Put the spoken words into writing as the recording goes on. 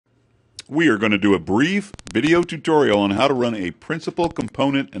we are going to do a brief video tutorial on how to run a principal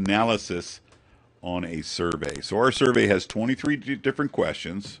component analysis on a survey. So our survey has 23 different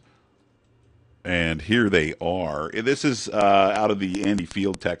questions, and here they are. This is out of the Andy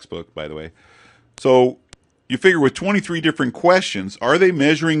Field textbook, by the way. So you figure with 23 different questions, are they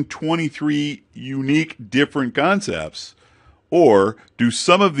measuring 23 unique different concepts? Or do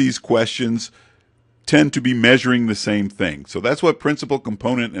some of these questions tend to be measuring the same thing? So that's what principal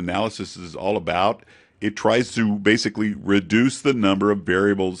component analysis is all about. It tries to basically reduce the number of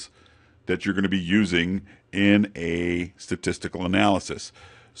variables that you're going to be using in a statistical analysis.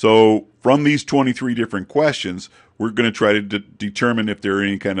 So from these 23 different questions, we're going to try to determine if there are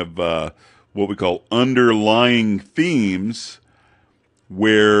any kind of what we call underlying themes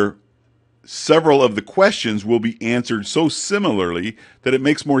where several of the questions will be answered so similarly that it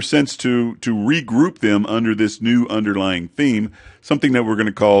makes more sense to regroup them under this new underlying theme, something that we're going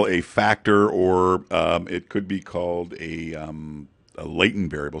to call a factor, or it could be called a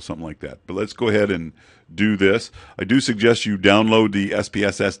latent variable, something like that. But let's go ahead and do this. I do suggest you download the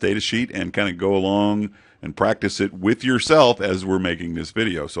SPSS datasheet and kind of go along and practice it with yourself as we're making this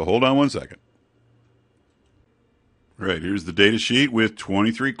video. So hold on one second. All right, here's the data sheet with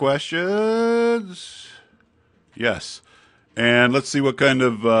 23 questions. Yes. And let's see what kind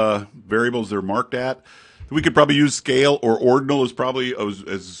of variables they're marked at. We could probably use scale or ordinal is probably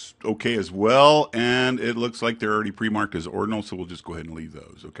as okay as well. And it looks like they're already pre-marked as ordinal, so we'll just go ahead and leave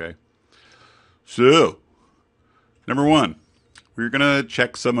those, okay? So, number one, we're going to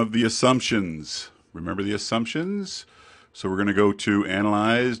check some of the assumptions. Remember the assumptions? So we're going to go to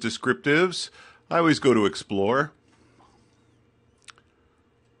Analyze Descriptives. I always go to Explore.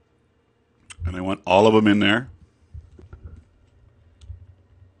 And I want all of them in there.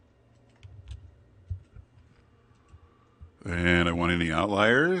 And I want any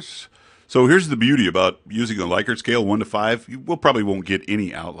outliers. So here's the beauty about using a Likert scale, 1 to 5. You probably won't get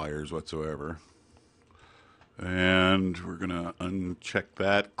any outliers whatsoever. And we're going to uncheck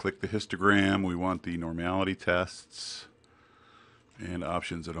that. Click the histogram. We want the normality tests. And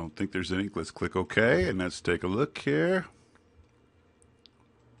options, I don't think there's any. Let's click OK, and let's take a look here.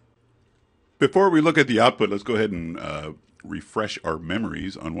 Before we look at the output, let's go ahead and refresh our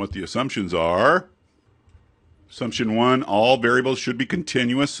memories on what the assumptions are. Assumption 1, all variables should be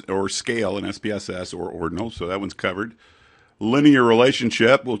continuous or scale in SPSS or ordinal, so that one's covered. Linear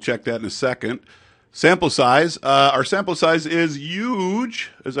relationship, we'll check that in a second. Sample size, our sample size is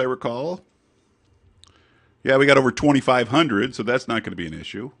huge, as I recall. Yeah, we got over 2,500, so that's not going to be an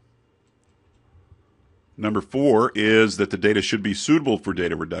issue. Number 4 is that the data should be suitable for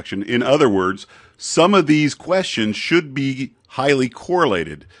data reduction. In other words, some of these questions should be highly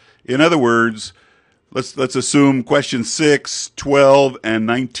correlated. In other words, let's assume question 6, 12, and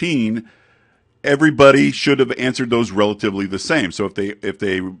 19, everybody should have answered those relatively the same. So if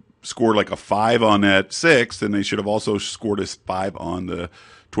they scored like a 5 on that 6, then they should have also scored a 5 on the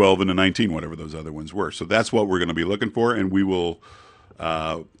 12 and the 19, whatever those other ones were. So that's what we're going to be looking for, and we will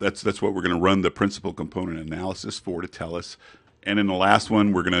that's what we're going to run the principal component analysis for to tell us. And in the last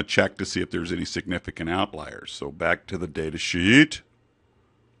one, we're going to check to see if there's any significant outliers. So back to the data sheet.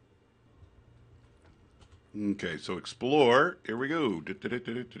 Okay, so explore. Here we go.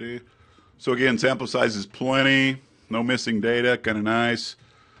 So again, sample size is plenty. No missing data. Kind of nice.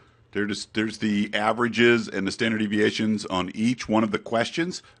 There's the averages and the standard deviations on each one of the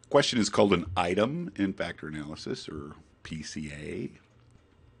questions. Question is called an item in factor analysis, or PCA.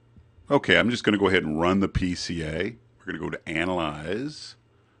 Okay, I'm just going to go ahead and run the PCA. We're going to go to Analyze,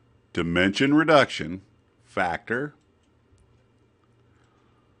 Dimension Reduction, Factor.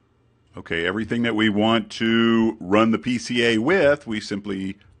 Okay, everything that we want to run the PCA with, we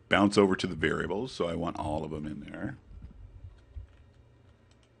simply bounce over to the variables. So I want all of them in there.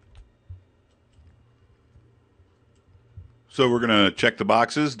 So we're going to check the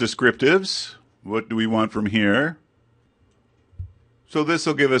boxes. Descriptives. What do we want from here? So this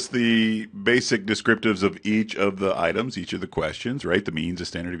will give us the basic descriptives of each of the items, each of the questions, right? The means, the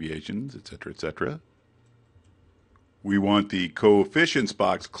standard deviations, et cetera, et cetera. We want the coefficients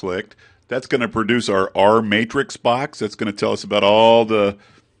box clicked. That's going to produce our R matrix box. That's going to tell us about all the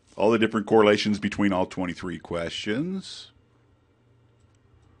different correlations between all 23 questions.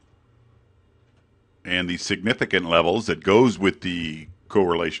 And the significant levels that goes with the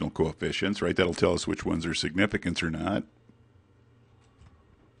correlational coefficients, right? That'll tell us which ones are significant or not.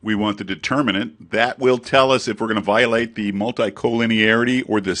 We want the determinant. That will tell us if we're going to violate the multicollinearity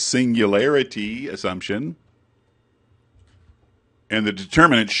or the singularity assumption. And the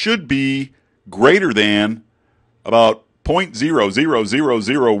determinant should be greater than about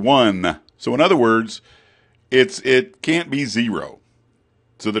 0.00001. So in other words, it can't be 0.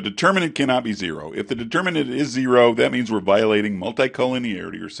 So the determinant cannot be 0. If the determinant is 0, that means we're violating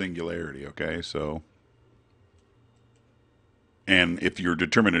multicollinearity or singularity, okay? So, and if your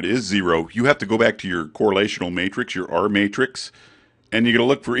determinant is 0, you have to go back to your correlational matrix, your R matrix, and you're going to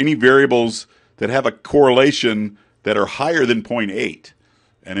look for any variables that have a correlation that are higher than 0.8.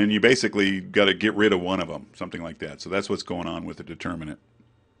 And then you basically got to get rid of one of them, something like that. So that's what's going on with the determinant.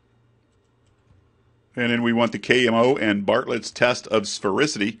 And then we want the KMO and Bartlett's test of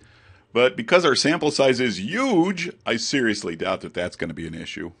sphericity. But because our sample size is huge, I seriously doubt that that's going to be an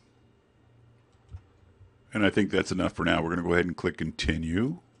issue. And I think that's enough for now. We're going to go ahead and click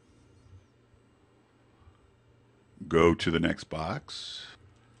continue. Go to the next box,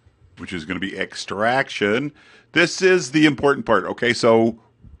 which is going to be extraction. This is the important part. Okay, so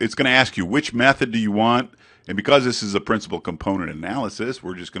it's going to ask you which method do you want. And because this is a principal component analysis,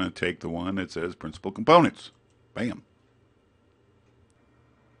 we're just going to take the one that says principal components. Bam.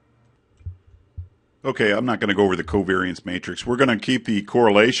 Okay, I'm not going to go over the covariance matrix. We're going to keep the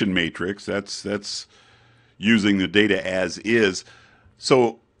correlation matrix. That's using the data as is.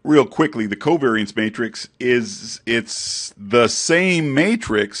 So real quickly, the covariance matrix it's the same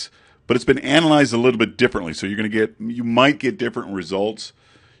matrix, but it's been analyzed a little bit differently. So you might get different results.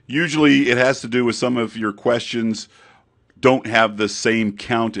 Usually it has to do with some of your questions don't have the same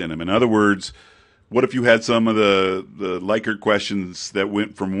count in them. In other words, what if you had some of the Likert questions that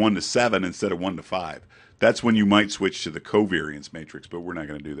went from 1 to 7 instead of 1 to 5? That's when you might switch to the covariance matrix, but we're not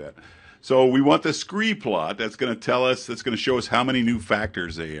going to do that. So we want the scree plot. That's going to show us how many new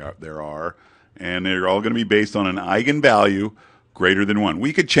factors there are, and they're all going to be based on an eigenvalue greater than 1.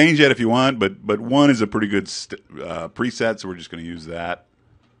 We could change that if you want, but 1 is a pretty good preset, so we're just going to use that.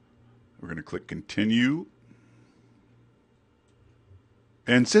 We're going to click continue.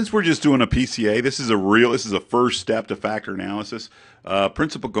 And since we're just doing a PCA, this is a first step to factor analysis.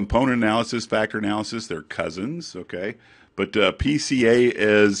 Principal component analysis, factor analysis, they're cousins, okay? But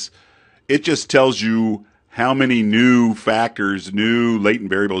PCA it just tells you how many new factors, new latent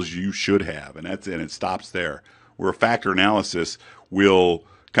variables you should have, and it stops there. Where a factor analysis will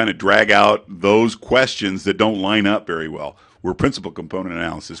kind of drag out those questions that don't line up very well, where principal component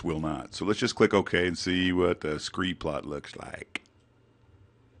analysis will not. So let's just click OK and see what the scree plot looks like.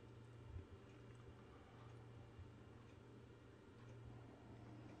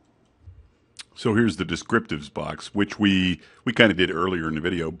 So here's the descriptives box, which we kind of did earlier in the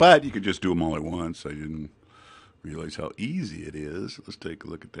video, but you could just do them all at once. I didn't realize how easy it is. Let's take a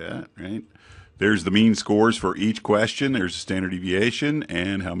look at that, right? There's the mean scores for each question. There's the standard deviation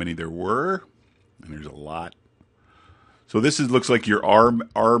and how many there were. And there's a lot. So this looks like your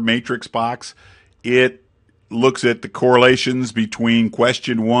R matrix box. It looks at the correlations between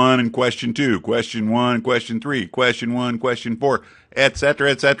question 1 and question 2, question 1, question 3, question 1, question 4, etc.,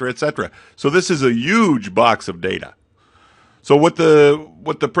 etc., etc. So this is a huge box of data. So what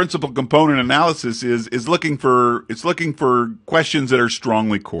the principal component analysis is looking for, it's looking for questions that are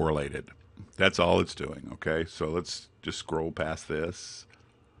strongly correlated. That's all it's doing, okay? So let's just scroll past this.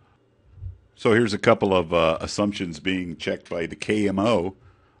 So here's a couple of assumptions being checked by the KMO.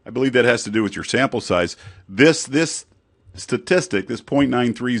 I believe that has to do with your sample size. This statistic, this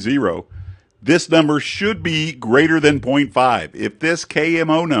 0.930, this number should be greater than 0.5. If this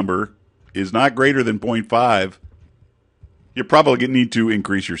KMO number is not greater than 0.5, you probably need to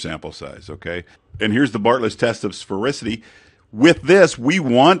increase your sample size, okay? And here's the Bartlett's test of sphericity. With this, we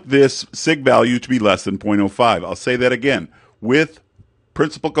want this sig value to be less than 0.05. I'll say that again. With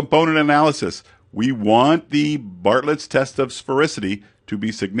principal component analysis, we want the Bartlett's test of sphericity to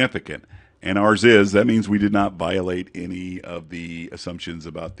be significant. And ours is. That means we did not violate any of the assumptions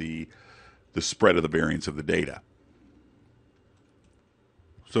about the spread of the variance of the data.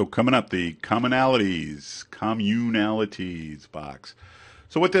 So coming up, the communalities box.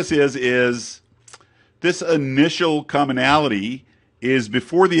 So what this is this initial commonality is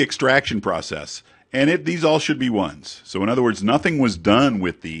before the extraction process. And these all should be ones. So in other words, nothing was done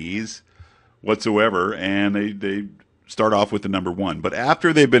with these whatsoever, and they start off with the number 1. But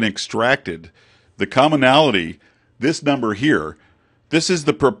after they've been extracted, the commonality, this number here, this is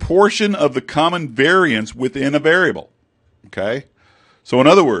the proportion of the common variance within a variable. Okay? So in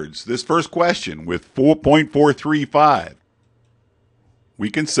other words, this first question with 4.435, we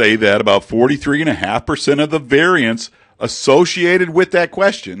can say that about 43.5% of the variance associated with that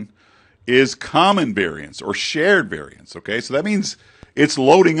question is common variance or shared variance. Okay, so that means it's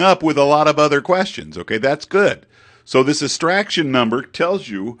loading up with a lot of other questions. Okay, that's good. So this extraction number tells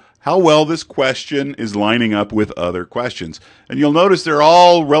you how well this question is lining up with other questions. And you'll notice they're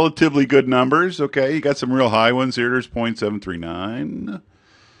all relatively good numbers. Okay, you got some real high ones here. There's 0.739.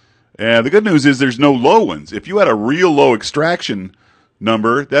 And the good news is there's no low ones. If you had a real low extraction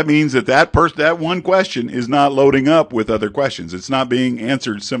number, that means that one question is not loading up with other questions. It's not being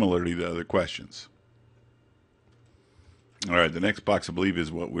answered similarly to other questions. All right, the next box, I believe,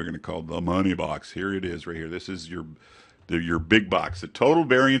 is what we're going to call the money box. Here it is right here. This is your big box, the total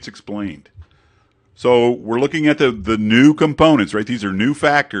variance explained. So we're looking at the new components, right? These are new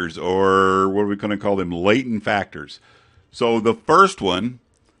factors, or what are we going to call them? Latent factors. So the first one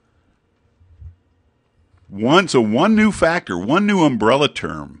new factor, one new umbrella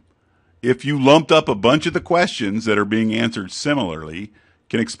term, if you lumped up a bunch of the questions that are being answered similarly,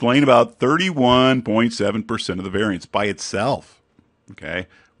 can explain about 31.7% of the variance by itself, okay,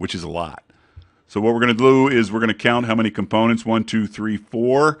 which is a lot. So what we're going to do is we're going to count how many components, 1, 2, 3,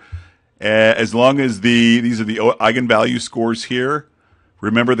 4. As long as these are the eigenvalue scores here,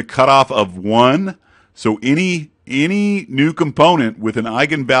 remember the cutoff of 1. So any new component with an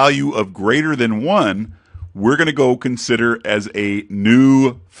eigenvalue of greater than 1, we're going to go consider as a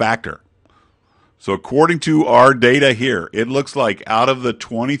new factor. So according to our data here, it looks like out of the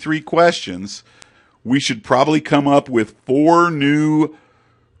 23 questions, we should probably come up with 4 new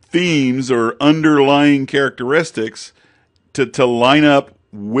themes or underlying characteristics to line up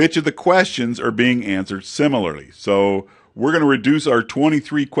which of the questions are being answered similarly. So we're going to reduce our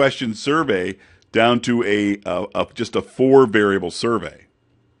 23 question survey down to just a 4 variable survey.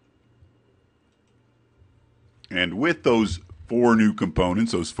 And with those 4 new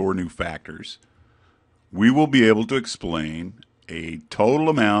components, those 4 new factors, we will be able to explain a total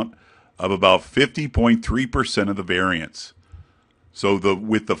amount of about 50.3% of the variance. So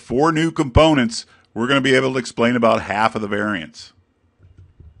with the 4 new components, we're going to be able to explain about half of the variance.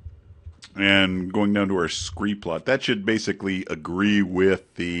 And going down to our scree plot, that should basically agree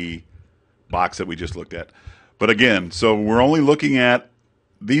with the box that we just looked at. But again, so we're only looking at,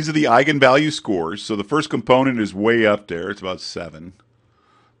 these are the eigenvalue scores. So the first component is way up there. It's about 7.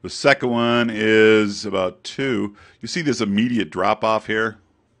 The second one is about 2. You see this immediate drop off here?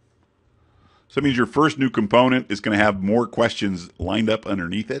 So that means your first new component is going to have more questions lined up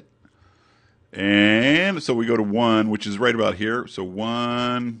underneath it. And so we go to 1, which is right about here. So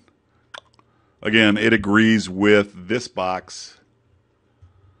 1, again, it agrees with this box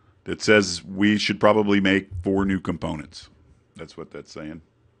that says we should probably make 4 new components. That's what that's saying.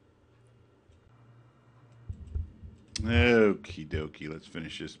 Okie dokie, let's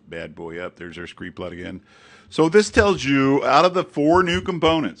finish this bad boy up. There's our scree plot again. So this tells you, out of the 4 new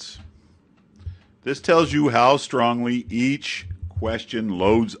components, this tells you how strongly each question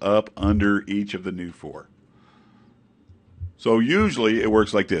loads up under each of the new 4. So usually it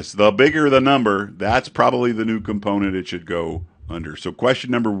works like this. The bigger the number, that's probably the new component it should go under. So question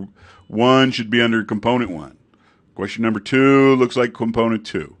number 1 should be under component 1. Question number 2 looks like component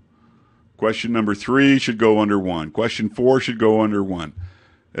 2. Question number 3 should go under 1. Question 4 should go under 1,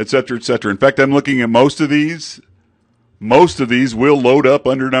 etc., etc. In fact, I'm looking at most of these. Most of these will load up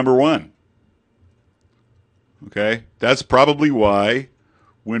under number 1. Okay? That's probably why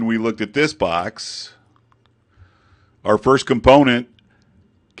when we looked at this box, our first component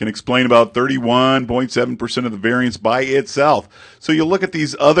can explain about 31.7% of the variance by itself. So you look at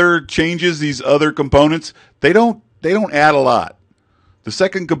these other changes, these other components, they don't add a lot. The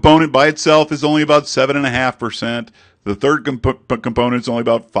second component by itself is only about 7.5%. The third component is only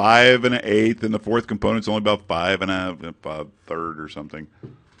about 5 1/8, and the fourth component is only about 5 1/3 or something.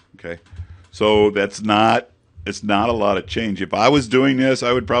 Okay, so it's not a lot of change. If I was doing this,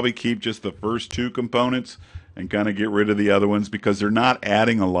 I would probably keep just the first 2 components and kind of get rid of the other ones because they're not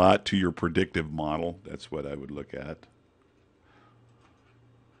adding a lot to your predictive model. That's what I would look at.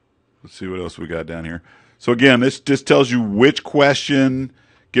 Let's see what else we got down here. So again, this just tells you which question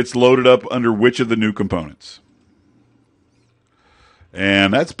gets loaded up under which of the new components.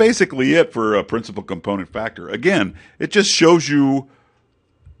 And that's basically it for a principal component factor. Again, it just shows you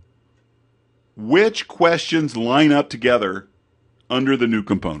which questions line up together under the new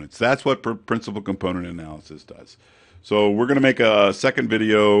components. That's what principal component analysis does. So we're going to make a second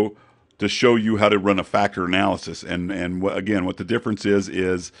video to show you how to run a factor analysis. And again, what the difference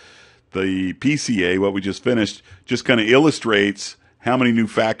is the PCA, what we just finished, just kind of illustrates how many new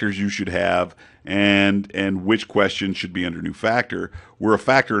factors you should have and which question should be under new factor. Where a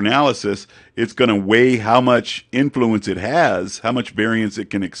factor analysis, it's going to weigh how much influence it has, how much variance it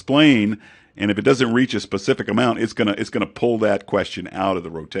can explain, and if it doesn't reach a specific amount, it's going to pull that question out of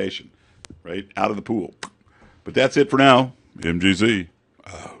the rotation, right? Out of the pool. But But that's it for now. MGZ.